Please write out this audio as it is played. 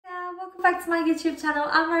Back to my YouTube channel.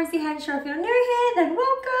 I'm Rosie Henshaw. If you're new here, then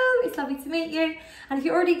welcome. It's lovely to meet you. And if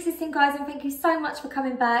you're already existing, guys, then thank you so much for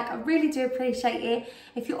coming back. I really do appreciate it.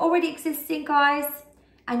 If you're already existing, guys,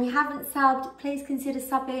 and you haven't subbed, please consider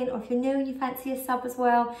subbing. Or if you're new and you fancy a sub as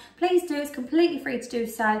well, please do. It's completely free to do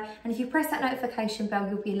so. And if you press that notification bell,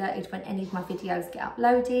 you'll be alerted when any of my videos get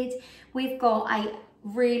uploaded. We've got a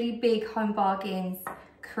really big Home Bargains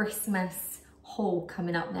Christmas haul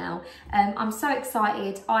coming up now. I'm so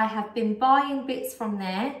excited. I have been buying bits from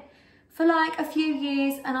there for like a few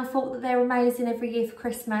years and I thought that they're amazing every year for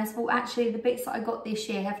Christmas. Well, actually the bits that I got this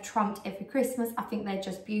year have trumped every Christmas. I think they're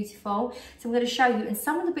just beautiful. So I'm going to show you, and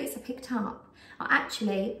some of the bits I picked up are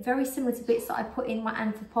actually very similar to bits that I put in my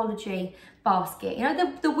anthropology basket. You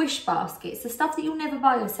know, the wish baskets, the stuff that you'll never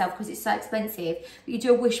buy yourself because it's so expensive, but you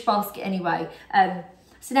do a wish basket anyway.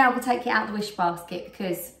 So now I can take it out of the wish basket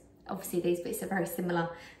because obviously these bits are very similar.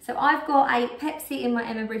 So I've got a Pepsi in my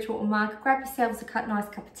Emma Bridgewater mug. Grab yourselves a nice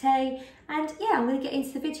cup of tea. And yeah, I'm going to get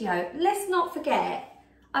into the video. Let's not forget,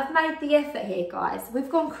 I've made the effort here, guys. We've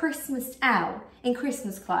gone Christmas out in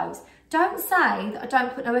Christmas clothes. Don't say that I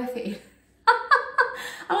don't put no effort in.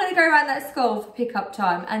 I'm going to go around that school for pick-up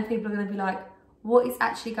time and people are going to be like, what is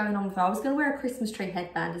actually going on with her? I was going to wear a Christmas tree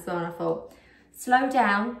headband as well, and I thought, slow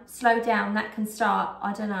down, that can start,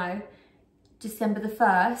 I don't know, December the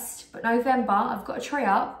 1st, but November, I've got a tree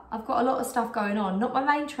up. I've got a lot of stuff going on, not my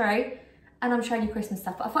main tree, and I'm showing you Christmas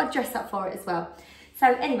stuff, but I thought I'd dress up for it as well. So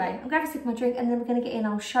anyway, I'm going to have a sip of my drink and then we're going to get in.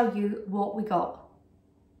 I'll show you what we got.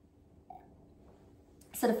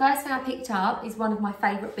 So the first thing I picked up is one of my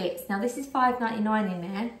favourite bits. Now this is $5.99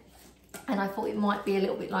 in there, and I thought it might be a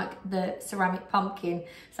little bit like the ceramic pumpkin,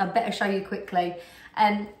 so I better show you quickly.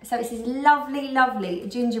 So it's this lovely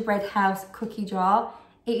gingerbread house cookie jar.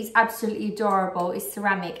 It is absolutely adorable. It's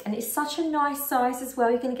ceramic and it's such a nice size as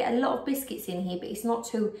well. You're going to get a lot of biscuits in here, but it's not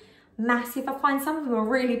too massive. I find some of them are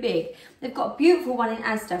really big. They've got a beautiful one in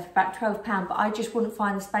Asda for about £12, but I just wouldn't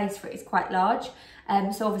find the space for it. It's quite large.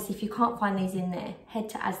 So obviously if you can't find these in there, head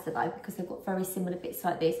to Asda though, because they've got very similar bits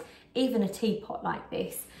like this, even a teapot like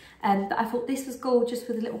this. But I thought this was gorgeous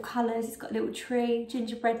with the little colours. It's got a little tree,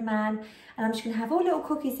 gingerbread man, and I'm just going to have all little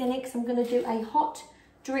cookies in it because I'm going to do a hot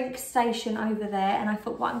drink station over there. And I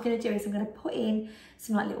thought what I'm going to do is I'm going to put in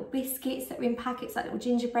some like little biscuits that are in packets, like little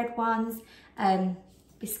gingerbread ones,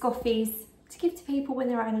 biscoffees to give to people when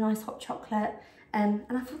they're having a nice hot chocolate. And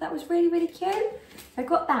I thought that was really cute. So I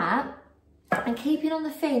got that. And keeping on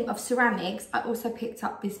the theme of ceramics, I also picked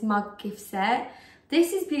up this mug gift set.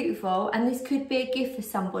 This is beautiful and this could be a gift for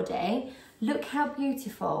somebody. Look how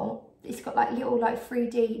beautiful. It's got like little like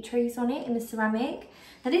 3D trees on it in the ceramic.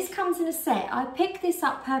 Now this comes in a set. I picked this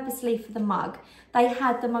up purposely for the mug. They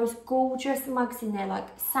had the most gorgeous mugs in there, like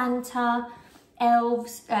Santa,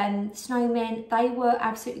 elves, snowmen. They were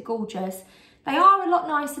absolutely gorgeous. They are a lot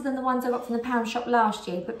nicer than the ones I got from the pound shop last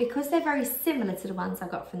year, but because they're very similar to the ones I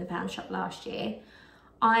got from the pound shop last year,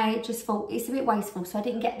 I just thought it's a bit wasteful, so I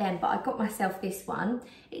didn't get them, but I got myself this one.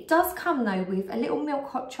 It does come though with a little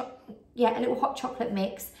hot chocolate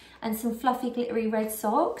mix and some fluffy glittery red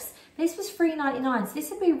socks. This was $3.99, so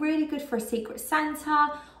this would be really good for a Secret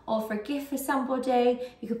Santa or for a gift for somebody.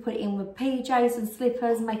 You could put it in with PJs and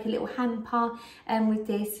slippers, make a little hamper with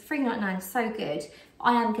this. $3.99, so good.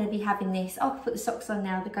 I am going to be having this. I'll put the socks on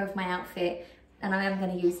now to go with my outfit, and I am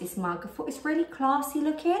going to use this mug. I thought it's really classy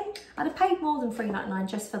looking. I'd have paid more than $3.99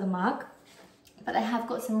 just for the mug, but they have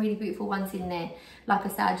got some really beautiful ones in there. Like I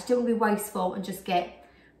said, I just don't want to be wasteful and just get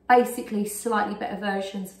basically slightly better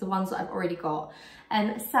versions of the ones that I've already got.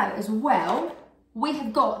 So as well, we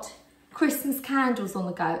have got Christmas candles on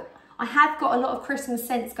the go. I have got a lot of Christmas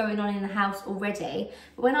scents going on in the house already,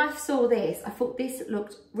 but when I saw this, I thought this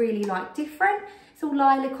looked really like different. It's all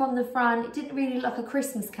lilac on the front. It didn't really look like a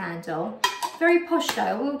Christmas candle. Very posh though.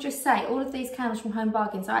 I will just say, all of these candles from Home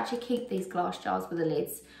Bargains, I actually keep these glass jars with the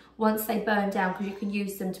lids once they burn down, because you can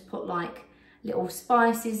use them to put like little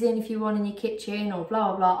spices in if you want in your kitchen or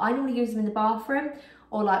blah blah. I normally use them in the bathroom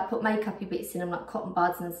or like put makeup-y bits in them, like cotton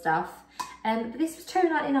buds and stuff. But this was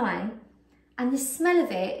 $2.99 and the smell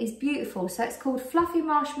of it is beautiful. So it's called Fluffy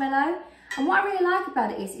Marshmallow. And what I really like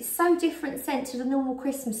about it is it's so different scent to the normal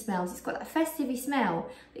Christmas smells. It's got that festive-y smell,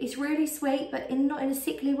 but it's really sweet, but not in a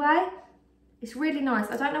sickly way. It's really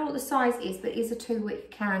nice. I don't know what the size is, but it is a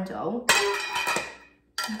 2-wick candle.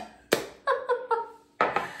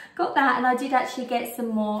 Got that, and I did actually get some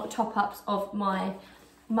more top-ups of my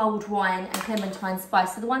mulled wine and clementine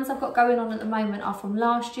spice. So the ones I've got going on at the moment are from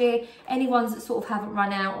last year. Any ones that sort of haven't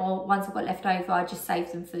run out or ones I've got left over, I just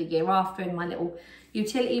save them for the year after in my little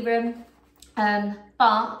utility room.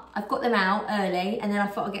 But I've got them out early, and then I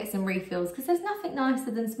thought I'd get some refills because there's nothing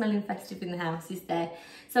nicer than smelling festive in the house, is there?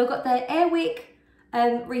 So I've got the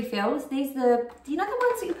Airwick refills. These are do you know the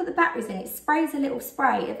ones that you put the batteries in? It sprays a little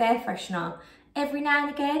spray of air freshener every now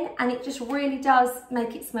and again, and it just really does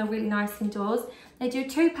make it smell really nice indoors. They do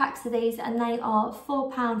 2 packs of these, and they are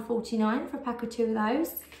 £4.49 for a pack of 2 of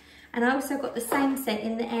those. And I also got the same scent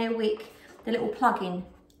in the Airwick, the little plug-in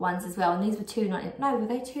ones as well, and these were £2.99. No, were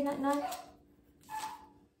they £2.99?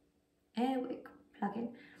 Airwick plug-in.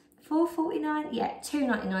 £4.49, yeah,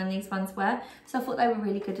 £2.99 these ones were. So I thought they were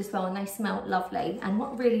really good as well, and they smell lovely. And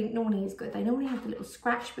what really normally is good, they normally have the little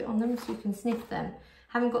scratch bit on them so you can sniff them.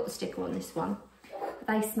 Haven't got the sticker on this one, but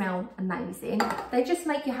they smell amazing. They just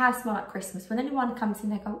make your house smell like Christmas. When anyone comes in,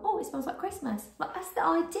 they go, oh, it smells like Christmas. Like, that's the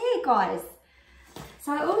idea, guys.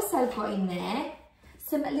 So I also got in there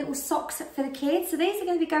some little socks for the kids. So these are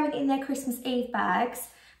going to be going in their Christmas Eve bags.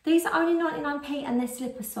 These are only 99p, and they're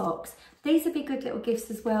slipper socks. These would be good little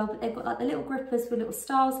gifts as well, but they've got like the little grippers with little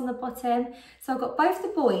stars on the bottom. So I've got both the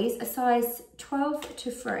boys a size 12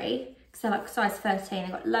 to 3, because they're like size 13.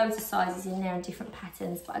 I've got loads of sizes in there and different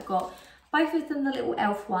patterns, but I've got both of them the little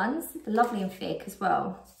elf ones. They're lovely and thick as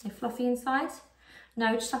well. They're fluffy inside.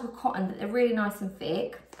 No, just like a cotton, but they're really nice and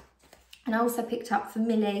thick. And I also picked up for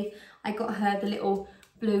Millie, I got her the little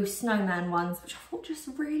blue snowman ones, which I thought just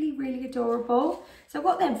really, really adorable. So I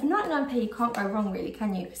got them for 99p. You can't go wrong really,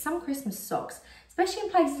 can you? Because some Christmas socks, especially in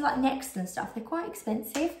places like Next and stuff, they're quite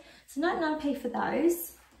expensive. So 99p for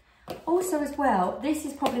those. Also as well, this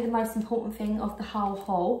is probably the most important thing of the whole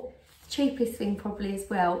haul. Cheapest thing probably as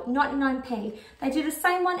well, 99p. They do the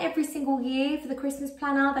same one every single year for the Christmas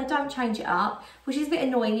planner. They don't change it up, which is a bit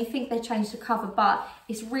annoying. You think they changed the cover, but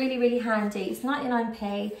it's really, really handy. It's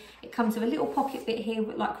 99p. It comes with a little pocket bit here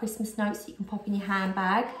with like Christmas notes that you can pop in your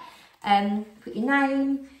handbag. Put your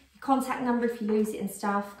name, your contact number if you lose it and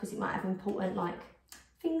stuff, because it might have important like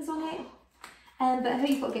things on it. But who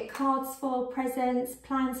you've got to get cards for, presents,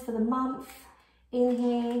 plans for the month in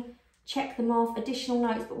here. Check them off, additional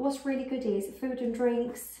notes. But what's really good is food and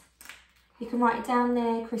drinks. You can write it down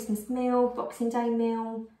there, Christmas meal, Boxing Day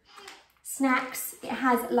meal, snacks. It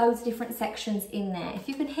has loads of different sections in there. If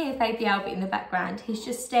you can hear baby Albert in the background, he's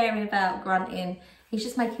just staring about, grunting. He's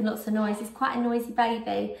just making lots of noise. He's quite a noisy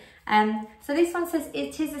baby. So this one says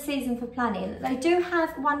it is the season for planning. They do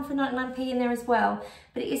have one for 99p in there as well,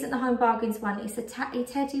 but it isn't the Home Bargains one. It's a Tatty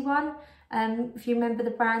Teddy one. If you remember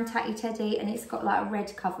the brand Tatty Teddy, and it's got like a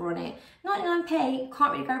red cover on it. 99p,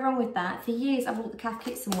 can't really go wrong with that. For years I bought the Cath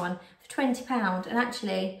Kidston one for £20, and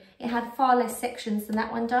actually it had far less sections than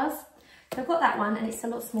that one does. So I've got that one, and it's a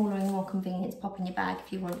lot smaller and more convenient to pop in your bag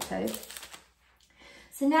if you want to.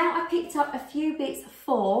 So now I picked up a few bits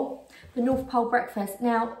for the North Pole breakfast.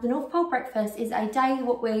 Now the North Pole breakfast is a day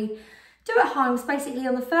what we do at home. It's basically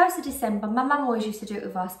on the 1st of December. My mum always used to do it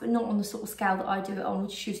with us, but not on the sort of scale that I do it on. We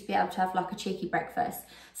just used to be able to have like a cheeky breakfast.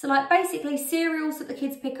 So like basically cereals that the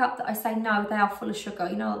kids pick up that I say no, they are full of sugar.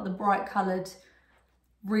 You know, like the bright coloured,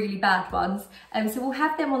 really bad ones. So we'll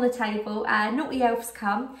have them on the table. Naughty elves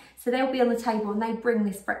come, so they'll be on the table, and they bring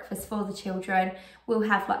this breakfast for the children. We'll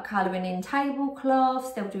have like colouring in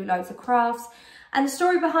tablecloths. They'll do loads of crafts. And the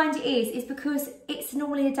story behind it is because it's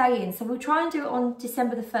normally a day in. So we'll try and do it on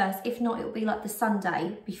December the 1st. If not, it'll be like the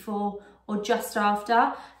Sunday before or just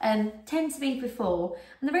after. Tends to be before.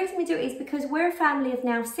 And the reason we do it is because we're a family of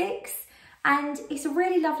now 6, and it's a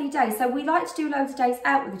really lovely day. So we like to do loads of days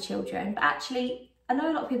out with the children, but actually, I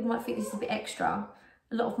know a lot of people might think this is a bit extra,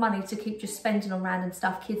 a lot of money to keep just spending on random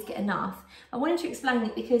stuff. Kids get enough. I wanted to explain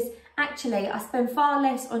it because actually I spend far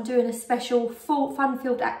less on doing a special full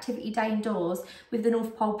fun-filled activity day indoors with the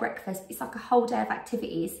North Pole breakfast. It's like a whole day of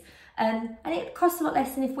activities. And it costs a lot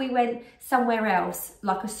less than if we went somewhere else,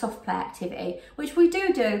 like a soft play activity, which we do,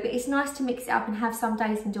 but it's nice to mix it up and have some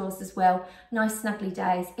days indoors as well. Nice snuggly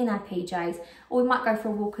days in our PJs, or we might go for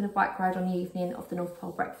a walk and a bike ride on the evening of the North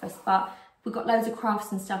Pole breakfast. But we've got loads of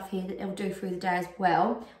crafts and stuff here that they'll do through the day as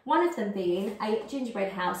well. One of them being a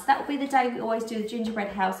gingerbread house. That will be the day we always do the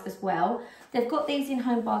gingerbread house as well. They've got these in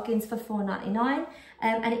Home Bargains for £4.99,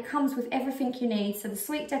 and it comes with everything you need. So the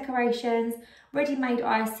sweet decorations, ready-made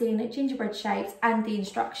icing, gingerbread shapes, and the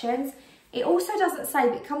instructions. It also doesn't say,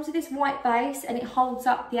 but it comes with this white base, and it holds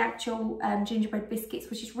up the actual gingerbread biscuits,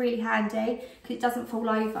 which is really handy because it doesn't fall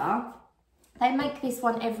over. They make this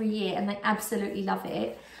one every year, and they absolutely love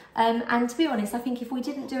it. And to be honest, I think if we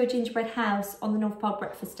didn't do a gingerbread house on the North Pole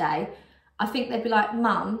breakfast day, I think they'd be like,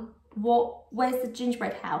 Mum, where's the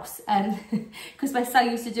gingerbread house? Because we're so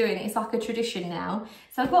used to doing it, it's like a tradition now.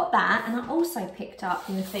 So I got that, and I also picked up,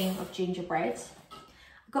 in the theme of gingerbread,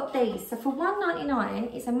 I got these. So for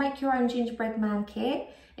 £1.99, it's a make your own gingerbread man kit.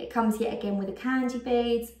 It comes yet again with the candy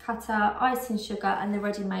beads, cutter, icing sugar, and the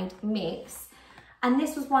ready-made mix. And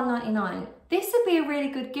this was £1.99. This would be a really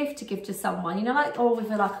good gift to give to someone, you know, like, or with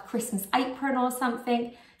like a Christmas apron or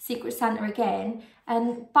something, Secret Santa again.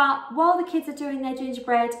 But while the kids are doing their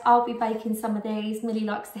gingerbread, I'll be baking some of these. Millie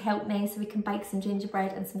likes to help me, so we can bake some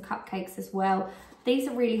gingerbread and some cupcakes as well. These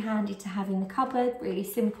are really handy to have in the cupboard, really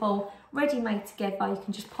simple, ready made together. You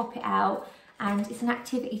can just pop it out, and it's an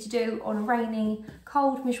activity to do on a rainy,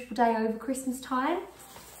 cold, miserable day over Christmas time.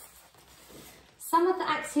 Some of the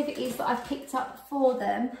activities that I've picked up for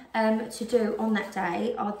them to do on that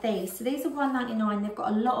day are these. So these are £1.99. They've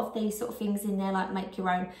got a lot of these sort of things in there, like make your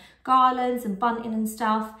own garlands and bunting and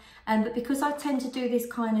stuff. But because I tend to do this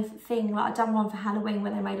kind of thing, like I've done one for Halloween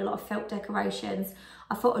where they made a lot of felt decorations,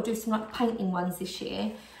 I thought I'd do some like painting ones this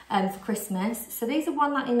year for Christmas. So these are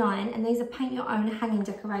 £1.99, and these are paint your own hanging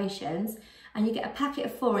decorations. And you get a packet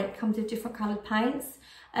of 4, and it comes with different coloured paints.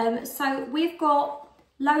 So we've got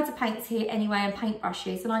loads of paints here anyway, and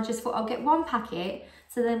paintbrushes, and I just thought I'll get one packet,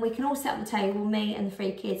 so then we can all sit at the table, me and the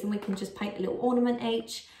 3 kids, and we can just paint a little ornament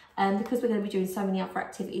each, because we're going to be doing so many other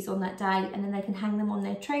activities on that day, and then they can hang them on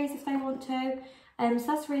their trees if they want to. So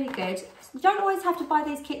that's really good. You don't always have to buy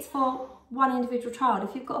these kits for one individual child.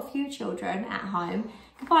 If you've got a few children at home,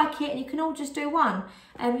 you can buy a kit and you can all just do one.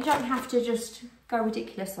 You don't have to just go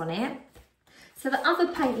ridiculous on it. So the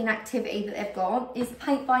other painting activity that they've got is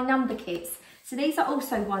paint by number kits. So these are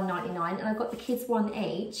also £1.99, and I've got the kids one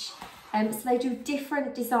each. So they do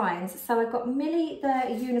different designs. So I've got Millie,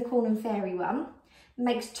 the unicorn and fairy one.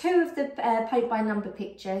 Makes 2 of the paint by number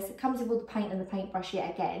pictures. It comes with all the paint and the paintbrush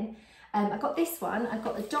yet again. I've got this one. I've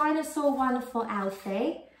got the dinosaur one for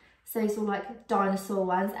Alfie. So it's all like dinosaur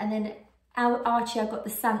ones. And then Archie, I've got the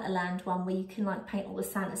Santa Land one where you can like paint all the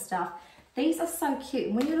Santa stuff. These are so cute.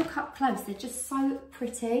 And when you look up close, they're just so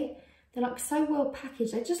pretty. They're like so well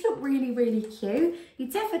packaged. They just look really, really cute. You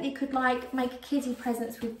definitely could like make kiddie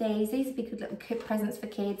presents with these. These would be good little presents for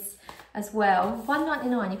kids as well.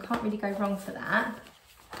 £1.99, you can't really go wrong for that.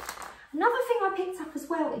 Another thing I picked up as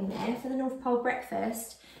well in there for the North Pole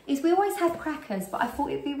breakfast is we always have crackers, but I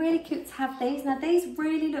thought it'd be really cute to have these. Now these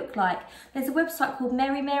really look like, there's a website called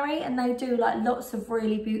Merry Merry, and they do like lots of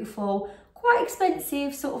really beautiful, quite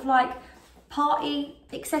expensive sort of like party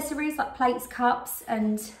accessories like plates, cups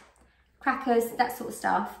and crackers, that sort of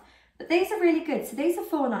stuff. But these are really good. So these are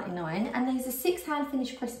 £4.99, and these are 6 hand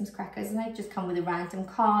finished Christmas crackers, and they just come with a random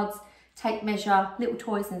cards, tape measure, little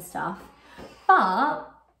toys and stuff. But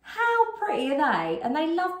how pretty are they? And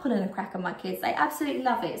they love pulling a cracker, my kids. They absolutely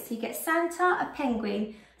love it. So you get Santa, a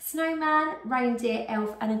penguin, snowman, reindeer,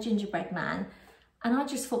 elf, and a gingerbread man. And I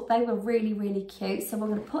just thought they were really, really cute. So we're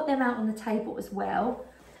going to put them out on the table as well.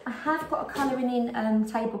 I have got a colouring in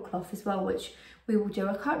tablecloth as well, which we will do.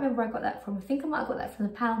 I can't remember where I got that from. I think I might have got that from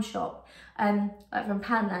the pound shop, like from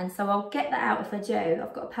Poundland. So I'll get that out if I do.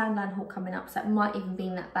 I've got a Poundland haul coming up, so it might even be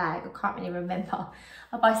in that bag. I can't really remember.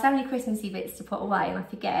 I buy so many Christmassy bits to put away and I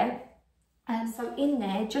forget. So in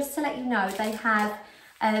there, just to let you know, they have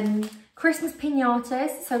Christmas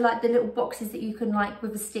pinatas. So like the little boxes that you can like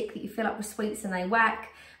with a stick that you fill up with sweets and they whack.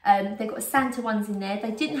 They've got Santa ones in there.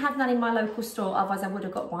 They didn't have none in my local store, otherwise I would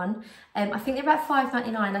have got one. I think they're about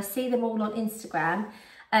 £5.99. I see them all on Instagram.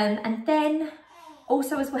 And then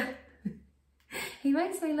also as well, he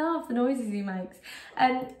makes me laugh, the noises he makes.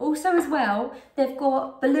 Also as well, they've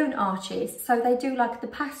got balloon arches. So they do like the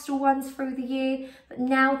pastel ones through the year, but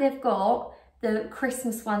now they've got the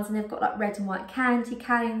Christmas ones, and they've got like red and white candy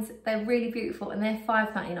canes. They're really beautiful, and they're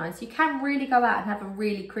 £5.99. So you can really go out and have a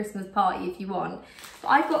really Christmas party if you want. But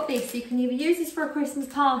I've got this, so you can either use this for a Christmas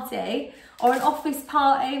party or an office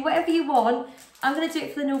party, whatever you want. I'm going to do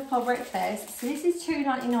it for the North Pole breakfast. So this is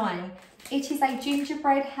 £2.99. It is a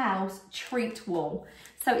gingerbread house treat wall.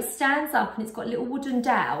 So it stands up and it's got little wooden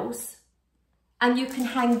dowels, and you can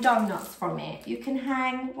hang donuts from it. You can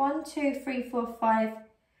hang 1, 2, 3, 4, 5,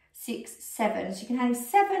 6, 7. So you can hang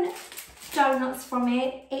 7 donuts from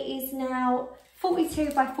it. It is now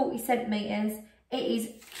 42 by 40 centimetres. It is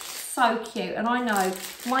so cute, and I know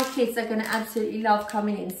my kids are going to absolutely love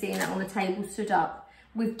coming in and seeing that on the table stood up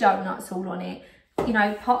with donuts all on it. You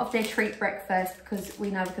know, part of their treat breakfast, because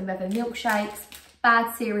we know we can have milkshakes,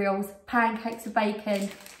 bad cereals, pancakes with bacon,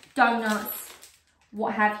 donuts,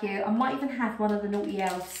 what have you. I might even have one of the naughty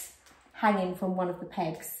elves hanging from one of the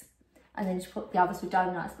pegs, and then just put the others with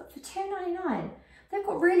donuts. But for £2.99, they've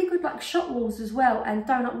got really good like shot walls as well, and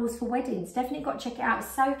donut walls for weddings. Definitely got to check it out,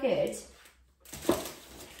 it's so good.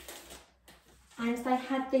 And they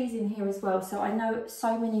had these in here as well, so I know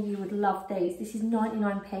so many of you would love these. This is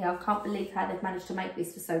 99p. I can't believe how they've managed to make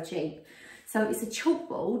this for so cheap. So it's a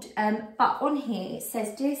chalkboard, but on here it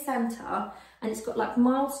says Dear Santa, and it's got like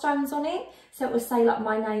milestones on it. So it will say like,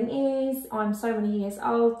 my name is, I'm so many years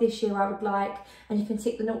old, this year I would like, and you can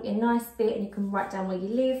tick the naughty and nice bit, and you can write down where you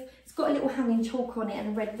live. It's got a little hanging chalk on it and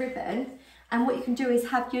a red ribbon. And what you can do is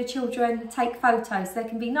have your children take photos. So they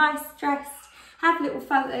can be nice, dressed, have little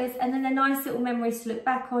photos, and then they're nice little memories to look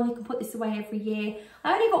back on. You can put this away every year.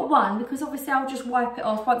 I only got one because obviously I'll just wipe it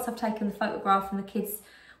off once I've taken the photograph, and the kids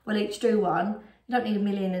will each do one. You don't need a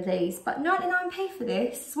million of these, but 99p for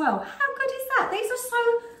this as well. How good is that? These are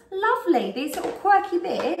so lovely, these little quirky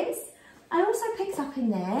bits. I also picked up in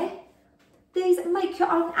there these make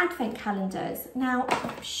your own advent calendars. Now,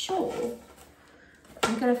 I'm sure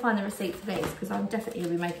I'm going to find the receipt for these because I'm definitely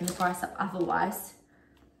going to be making the price up otherwise.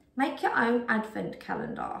 Make your own advent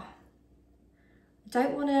calendar. I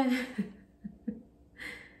don't want to...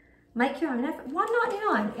 Make your own advent...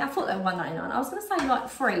 $1.99. I thought they were $1.99. I was going to say like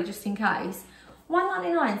free just in case.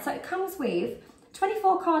 $1.99. So it comes with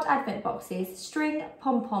 24 card advent boxes, string,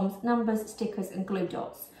 pom-poms, numbers, stickers and glue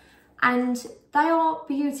dots. And they are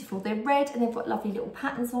beautiful. They're red and they've got lovely little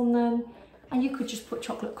patterns on them. And you could just put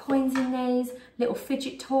chocolate coins in these, little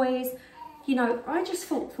fidget toys. You know, I just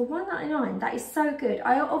thought for $1.99, that is so good.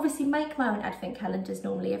 I obviously make my own advent calendars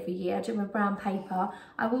normally every year. I do my brown paper.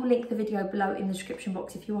 I will link the video below in the description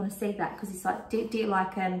box if you want to see that, because it's like,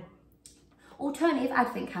 alternative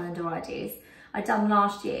advent calendar ideas I done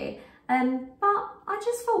last year. But I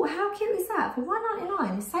just thought, how cute is that? For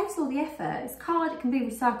 $1.99, it saves all the effort. It's card, it can be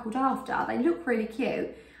recycled after. They look really cute.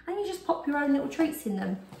 And you just pop your own little treats in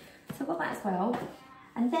them. So I've got that as well.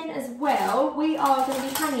 And then as well, we are going to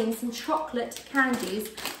be hanging some chocolate candies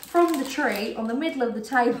from the tree on the middle of the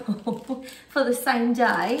table for the same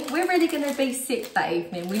day. We're really going to be sick that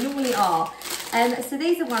evening. We normally are. So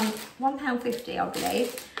these are £1.50, I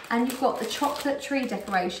believe. And you've got the chocolate tree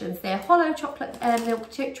decorations. They're hollow chocolate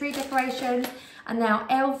tree decorations. And now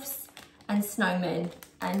elves and snowmen.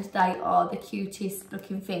 And they are the cutest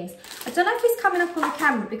looking things. I don't know if it's coming up on the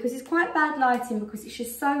camera because it's quite bad lighting because it's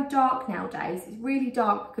just so dark nowadays. It's really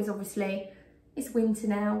dark because obviously it's winter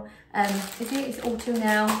now. Is it? It's autumn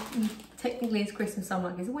now. Technically it's Christmas, so I'm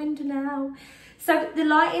like, it's winter now. So the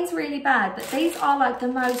lighting's really bad, but these are like the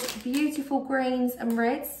most beautiful greens and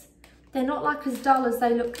reds. They're not like as dull as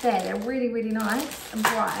they look there. They're really, really nice and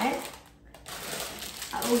bright.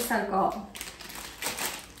 I've also got,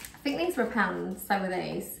 I think these were £1, so were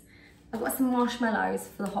these. I've got some marshmallows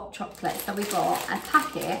for the hot chocolate. So we got a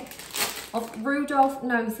packet of Rudolph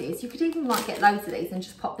noses. You could even like get loads of these and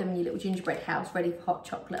just pop them in your little gingerbread house ready for hot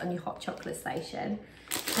chocolate on your hot chocolate station.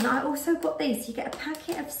 And I also got these. You get a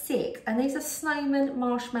packet of 6, and these are snowman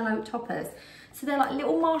marshmallow toppers. So they're like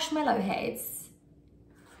little marshmallow heads,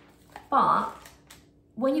 but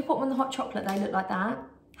when you put them on the hot chocolate, they look like that.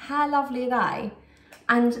 How lovely are they?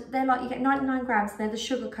 And they're like, you get 99 grams, they're the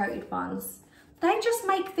sugar-coated ones. They just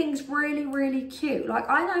make things really, really cute. Like,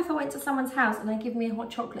 I know if I went to someone's house and they give me a hot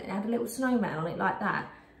chocolate and had a little snowman on it like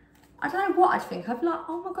that, I don't know what I'd think. I'd be like,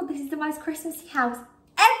 oh my God, this is the most Christmassy house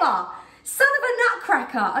ever. Son of a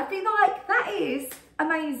nutcracker. I'd be like, that is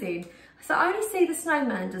amazing. So I only see the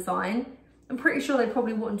snowman design. I'm pretty sure they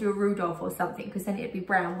probably wouldn't do a Rudolph or something because then it'd be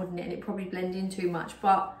brown, wouldn't it? And it'd probably blend in too much,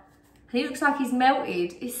 but he looks like he's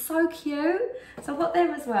melted. It's so cute. So I've got them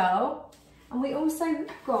as well. And we also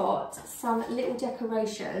got some little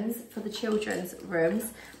decorations for the children's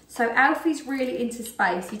rooms. So Alfie's really into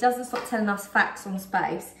space. He doesn't stop telling us facts on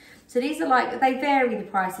space. So these are like, they vary the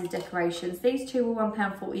prices, decorations. These two were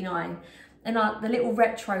 £1.49. And the little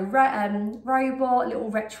retro robot, little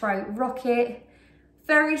retro rocket.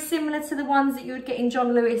 Very similar to the ones that you would get in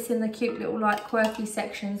John Lewis in the cute little like quirky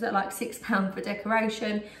sections at like £6 for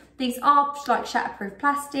decoration. These are like shatterproof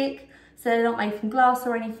plastic, so they're not made from glass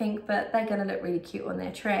or anything, but they're gonna look really cute on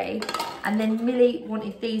their tree. And then Millie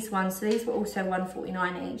wanted these ones, so these were also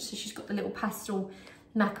 $1.49 each. So she's got the little pastel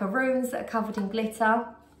macaroons that are covered in glitter.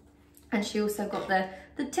 And she also got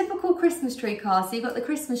the typical Christmas tree car. So you've got the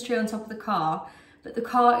Christmas tree on top of the car, but the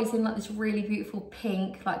car is in like this really beautiful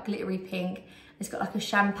pink, like glittery pink. It's got like a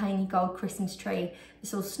champagne gold Christmas tree.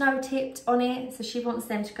 It's all snow tipped on it, so she wants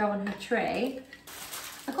them to go on her tree.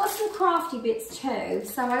 I've got some crafty bits too.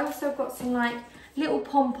 So I also got some like little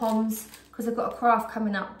pom-poms because I've got a craft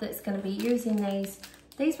coming up that's going to be using these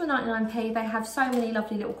These were 99p. They have so many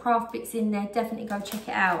lovely little craft bits in there. Definitely go check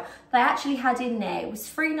it out. They actually had in there, it was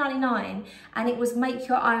 $3.99, and it was make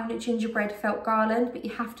your own gingerbread felt garland, but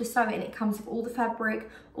you have to sew it, and it comes with all the fabric,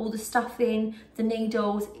 all the stuffing, the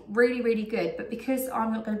needles. Really, really good. But because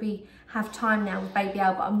I'm not going to have time now with baby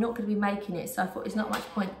Albert, I'm not going to be making it, so I thought there's not much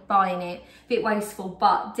point buying it. A bit wasteful,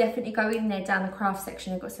 but definitely go in there down the craft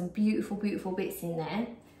section. They've got some beautiful, beautiful bits in there.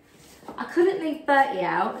 I couldn't leave Bertie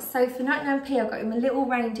out, so for 99p I got him a little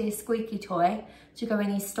reindeer squeaky toy to go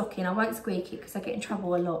in his stocking. I won't squeak it because I get in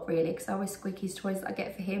trouble a lot, really, because I always squeak his toys that I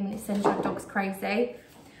get for him and it sends your dogs crazy.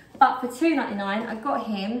 But for $2.99 I got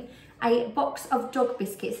him a box of dog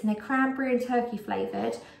biscuits, and they're cranberry and turkey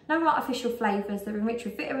flavoured. No artificial flavours. They're enriched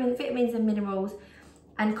with vitamins and minerals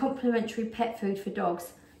and complimentary pet food for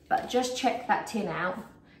dogs. But just check that tin out.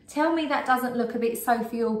 Tell me that doesn't look a bit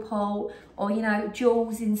Sophie Allport or, you know,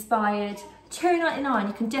 Jules inspired. $2.99,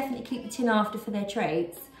 you can definitely keep the tin after for their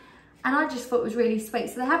treats. And I just thought it was really sweet.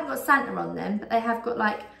 So they haven't got Santa on them, but they have got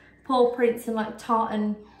like paw prints and like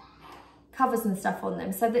tartan covers and stuff on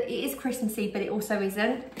them. So that it is Christmassy, but it also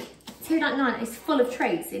isn't. $2.99 is full of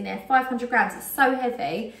treats in there, 500 grams, it's so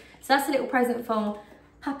heavy. So that's a little present for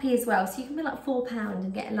puppy as well. So you can be like £4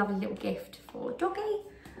 and get a lovely little gift for doggy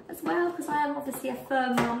as well, because I am obviously a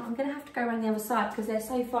fur mum. I'm going to have to go around the other side because they're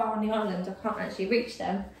so far on the island I can't actually reach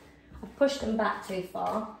them. I've pushed them back too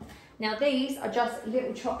far. Now these are just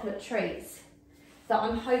little chocolate treats that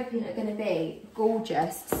I'm hoping are going to be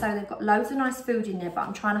gorgeous. So they've got loads of nice food in there, but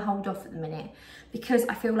I'm trying to hold off at the minute because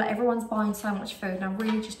I feel like everyone's buying so much food and I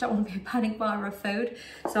really just don't want to be a panic buyer of food.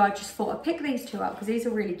 So I just thought I'd pick these two up because these are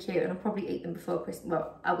really cute and I'll probably eat them before Christmas.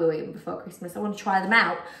 Well, I will eat them before Christmas. I want to try them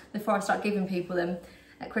out before I start giving people them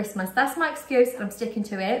at Christmas. That's my excuse and I'm sticking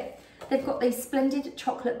to it. They've got these splendid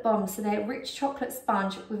chocolate bombs. So they're rich chocolate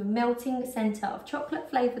sponge with a melting centre of chocolate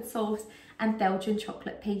flavoured sauce and Belgian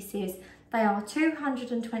chocolate pieces. They are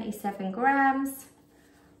 227 grams.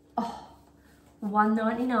 Oh,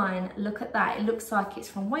 $1.99. Look at that. It looks like it's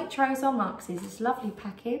from Waitrose or Marx's. It's lovely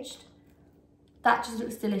packaged. That just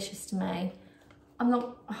looks delicious to me.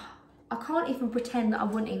 I can't even pretend that I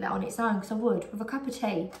wouldn't eat that on its own because I would with a cup of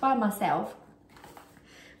tea by myself.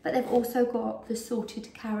 But they've also got the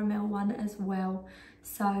salted caramel one as well.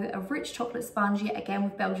 So a rich chocolate sponge, yet again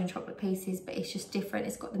with Belgian chocolate pieces, but it's just different.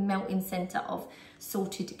 It's got the melting centre of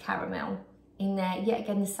salted caramel in there. Yet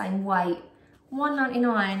again, the same weight.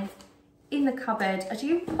 $1.99 in the cupboard. Do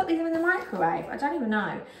you put these in the microwave? I don't even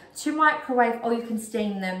know. To microwave or you can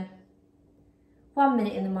steam them. 1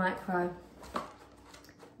 minute in the micro.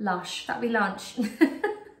 Lush, that'd be lunch.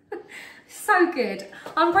 So good.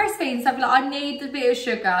 I'm breastfeeding, so I'm like, I need a bit of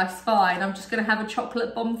sugar, it's fine. I'm just gonna have a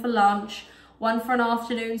chocolate bomb for lunch, one for an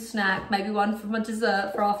afternoon snack, maybe one for my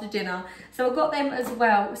dessert for after dinner. So I got them as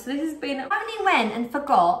well. So this has been, I only went and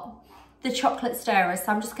forgot the chocolate stirrers,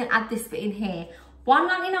 so I'm just gonna add this bit in here.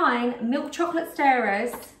 $1.99 milk chocolate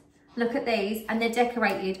stirrers. Look at these, and they're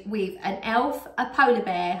decorated with an elf, a polar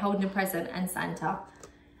bear holding a present, and Santa.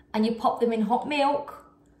 And you pop them in hot milk,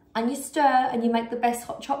 and you stir, and you make the best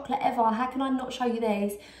hot chocolate ever. How can I not show you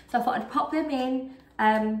these? So I thought I'd pop them in,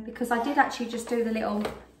 because I did actually just do the little,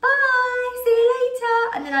 bye, see you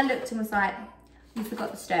later. And then I looked and was like, you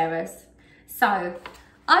forgot the stirrers. So,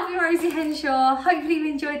 I'm your Rosie Henshaw. Hopefully you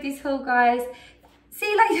enjoyed this haul, guys.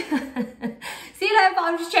 See you later. See you later, but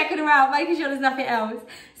I'm just checking them out, making sure there's nothing else.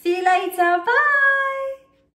 See you later, bye.